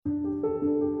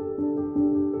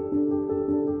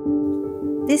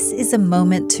This is a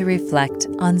moment to reflect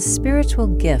on spiritual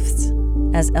gifts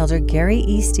as Elder Gary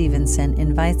E. Stevenson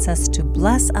invites us to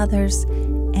bless others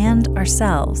and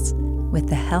ourselves with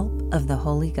the help of the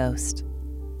Holy Ghost.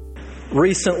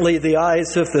 Recently, the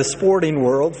eyes of the sporting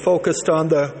world focused on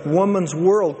the Women's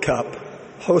World Cup,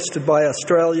 hosted by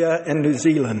Australia and New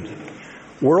Zealand.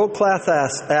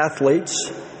 World-class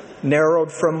athletes,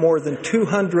 narrowed from more than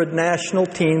 200 national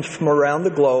teams from around the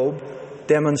globe,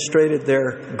 demonstrated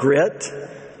their grit,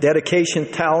 dedication,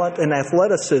 talent, and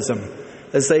athleticism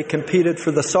as they competed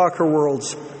for the soccer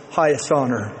world's highest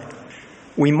honor.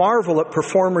 We marvel at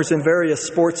performers in various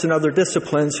sports and other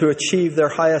disciplines who achieve their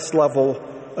highest level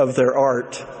of their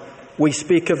art. We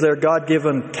speak of their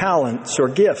God-given talents or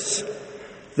gifts.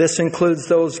 This includes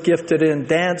those gifted in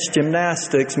dance,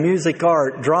 gymnastics, music,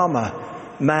 art,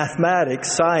 drama,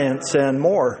 mathematics, science, and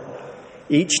more.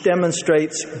 Each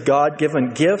demonstrates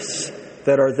God-given gifts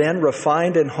that are then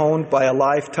refined and honed by a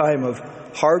lifetime of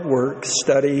hard work,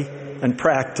 study, and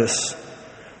practice.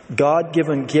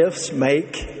 God-given gifts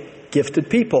make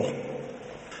gifted people.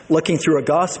 Looking through a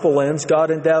gospel lens, God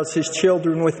endows His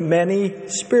children with many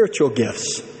spiritual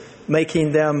gifts,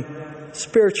 making them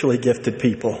spiritually gifted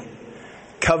people.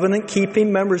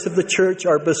 Covenant-keeping members of the church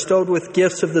are bestowed with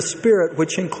gifts of the Spirit,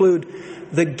 which include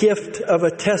the gift of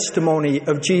a testimony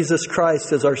of Jesus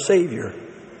Christ as our Savior,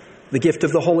 the gift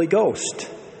of the Holy Ghost,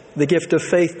 the gift of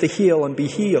faith to heal and be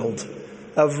healed,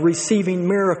 of receiving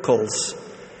miracles,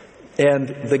 and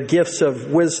the gifts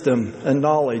of wisdom and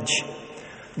knowledge.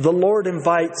 The Lord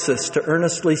invites us to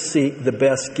earnestly seek the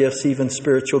best gifts, even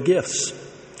spiritual gifts.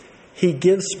 He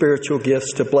gives spiritual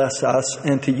gifts to bless us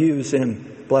and to use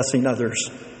in blessing others.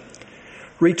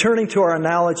 Returning to our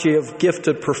analogy of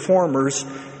gifted performers,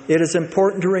 it is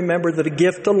important to remember that a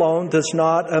gift alone does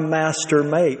not a master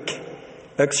make.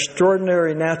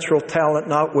 Extraordinary natural talent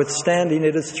notwithstanding,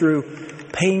 it is through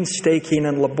painstaking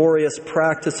and laborious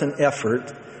practice and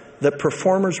effort that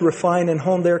performers refine and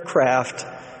hone their craft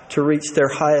to reach their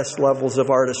highest levels of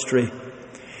artistry.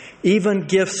 Even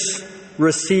gifts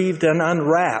received and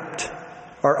unwrapped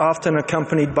are often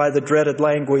accompanied by the dreaded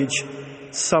language,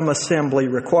 "some assembly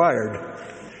required."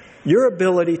 Your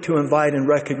ability to invite and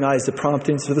recognize the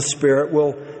promptings of the Spirit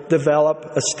will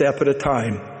develop a step at a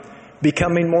time.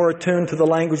 Becoming more attuned to the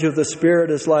language of the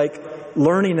Spirit is like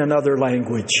learning another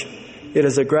language. It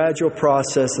is a gradual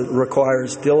process that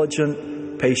requires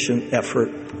diligent, patient effort.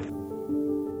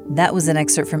 That was an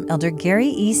excerpt from Elder Gary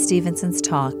E. Stevenson's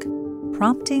talk,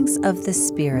 Promptings of the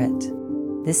Spirit.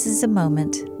 This is a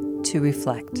moment to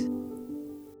reflect.